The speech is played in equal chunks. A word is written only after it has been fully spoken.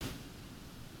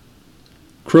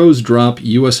Crows drop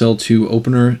USL 2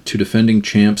 opener to defending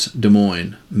champs Des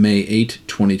Moines, May 8,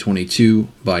 2022,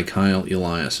 by Kyle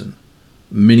Eliason.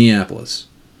 Minneapolis.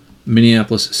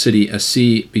 Minneapolis City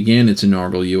SC began its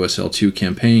inaugural USL 2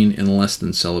 campaign in less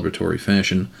than celebratory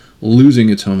fashion, losing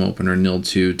its home opener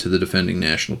 0-2 to the defending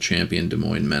national champion Des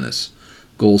Moines Menace.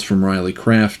 Goals from Riley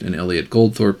Kraft and Elliot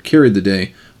Goldthorpe carried the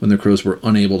day when the Crows were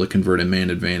unable to convert a man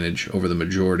advantage over the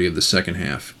majority of the second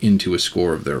half into a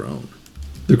score of their own.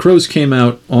 The Crows came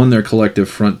out on their collective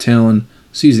front talon,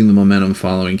 seizing the momentum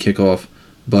following kickoff,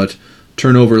 but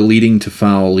turnover leading to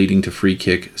foul leading to free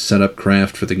kick set up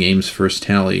Kraft for the game's first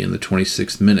tally in the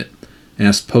 26th minute.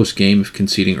 Asked post-game if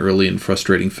conceding early in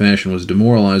frustrating fashion was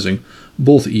demoralizing,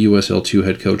 both USL 2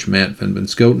 head coach Matt Van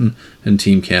Benschoten and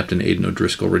team captain Aidan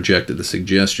O'Driscoll rejected the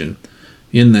suggestion.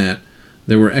 In that,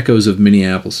 there were echoes of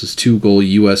Minneapolis' 2-goal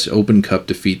U.S. Open Cup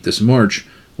defeat this March,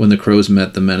 when the Crows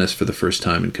met the Menace for the first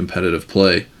time in competitive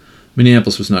play.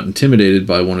 Minneapolis was not intimidated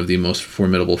by one of the most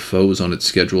formidable foes on its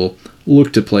schedule,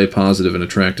 looked to play positive and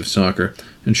attractive soccer,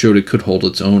 and showed it could hold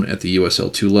its own at the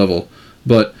USL 2 level,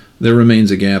 but there remains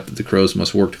a gap that the Crows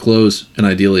must work to close, and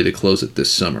ideally to close it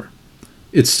this summer.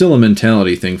 It's still a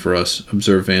mentality thing for us,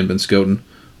 observed Van Benschoten.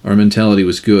 Our mentality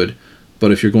was good,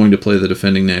 but if you're going to play the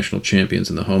defending national champions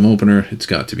in the home opener, it's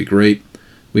got to be great.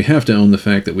 We have to own the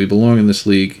fact that we belong in this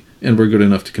league, and we're good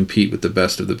enough to compete with the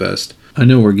best of the best. I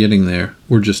know we're getting there,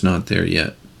 we're just not there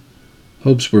yet.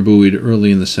 Hopes were buoyed early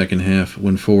in the second half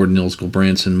when forward Nils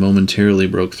Gulbrandsen momentarily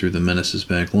broke through the Menace's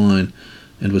back line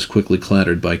and was quickly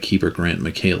clattered by keeper Grant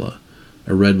Michaela.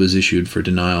 A red was issued for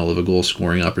denial of a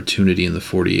goal-scoring opportunity in the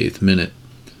 48th minute.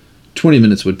 20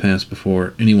 minutes would pass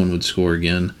before anyone would score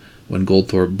again, when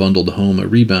Goldthorpe bundled home a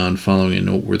rebound following a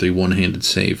noteworthy one-handed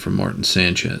save from Martin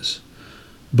Sanchez.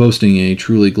 Boasting a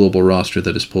truly global roster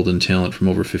that has pulled in talent from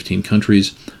over 15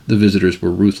 countries, the visitors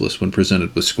were ruthless when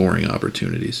presented with scoring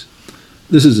opportunities.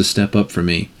 "This is a step up for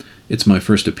me. It's my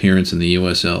first appearance in the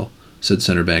USL," said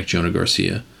center back Jonah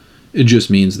Garcia. "It just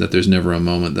means that there's never a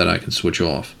moment that I can switch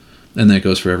off. And that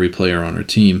goes for every player on our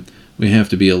team. We have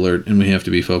to be alert and we have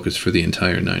to be focused for the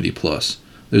entire 90+.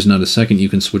 There's not a second you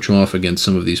can switch off against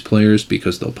some of these players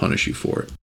because they'll punish you for it."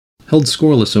 Held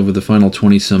scoreless over the final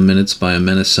 20-some minutes by a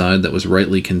Menace side that was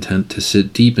rightly content to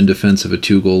sit deep in defense of a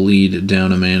 2-goal lead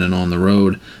down a man and on the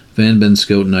road, Van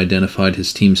Benschoten identified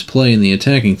his team's play in the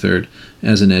attacking third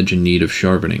as an edge in need of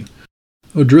sharpening.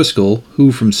 O'Driscoll,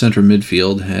 who from center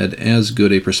midfield had as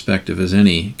good a perspective as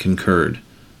any, concurred.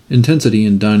 "Intensity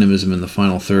and dynamism in the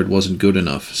final third wasn't good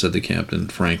enough," said the captain,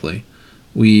 frankly.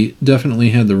 "We definitely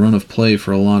had the run of play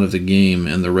for a lot of the game,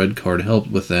 and the red card helped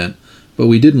with that, but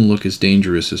we didn't look as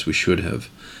dangerous as we should have.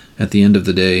 At the end of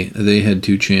the day, they had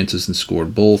 2 chances and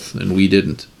scored both, and we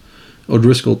didn't."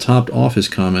 O'Driscoll topped off his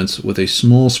comments with a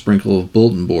small sprinkle of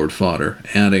bulletin board fodder,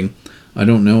 adding, "I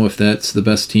don't know if that's the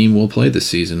best team we'll play this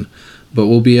season, but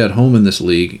we'll be at home in this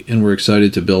league, and we're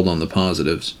excited to build on the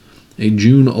positives. A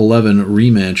June 11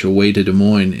 rematch away to Des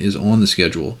Moines is on the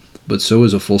schedule, but so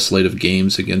is a full slate of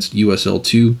games against USL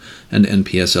 2 and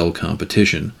NPSL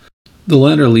competition." The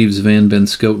latter leaves Van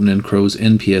Benschoten and Crows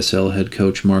NPSL head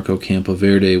coach Marco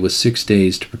Campoverde with 6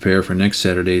 days to prepare for next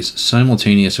Saturday's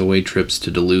simultaneous away trips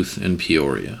to Duluth and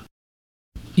Peoria.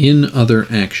 In other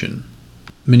action,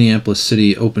 Minneapolis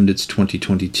City opened its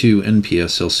 2022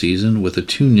 NPSL season with a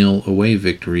 2-0 away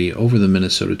victory over the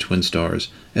Minnesota Twin Stars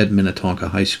at Minnetonka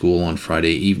High School on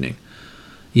Friday evening.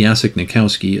 Jacek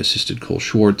Nikowski assisted Cole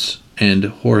Schwartz, and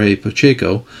Jorge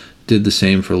Pacheco did the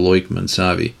same for Loic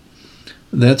Mansavi.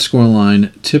 That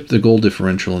scoreline tipped the goal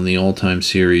differential in the all-time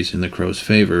series in the Crows'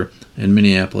 favor, and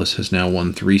Minneapolis has now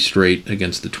won 3 straight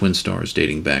against the Twin Stars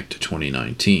dating back to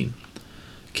 2019.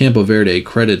 Campoverde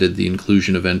credited the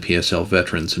inclusion of NPSL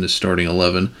veterans in his starting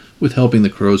 11 with helping the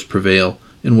Crows prevail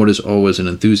in what is always an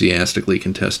enthusiastically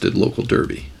contested local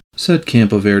derby. Said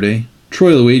Campoverde,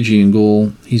 "Troy Luigi in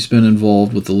goal. He's been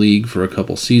involved with the league for a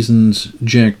couple seasons.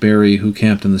 Jack Barry, who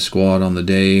captained the squad on the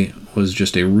day, was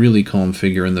just a really calm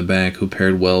figure in the back who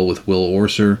paired well with Will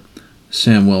Orser.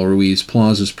 Samuel Ruiz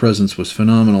Plaza's presence was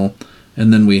phenomenal,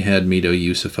 and then we had Mito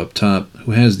Yusuf up top,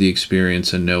 who has the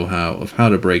experience and know-how of how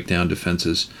to break down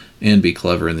defenses and be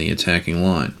clever in the attacking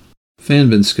line." Van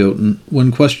Benschoten,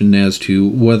 when questioned as to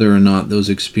whether or not those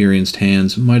experienced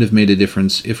hands might have made a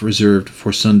difference if reserved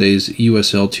for Sunday's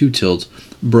USL 2 tilt,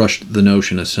 brushed the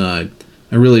notion aside.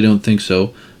 "I really don't think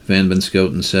so," Van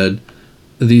Benschoten said.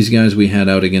 "These guys we had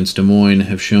out against Des Moines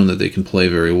have shown that they can play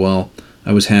very well.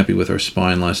 I was happy with our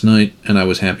spine last night, and I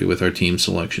was happy with our team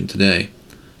selection today."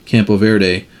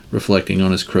 Campoverde, reflecting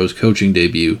on his Crows coaching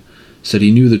debut, said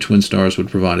he knew the Twin Stars would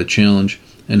provide a challenge,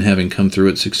 and having come through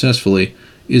it successfully,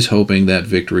 is hoping that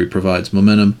victory provides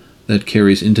momentum That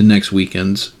carries into next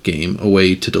weekend's game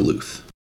away to Duluth.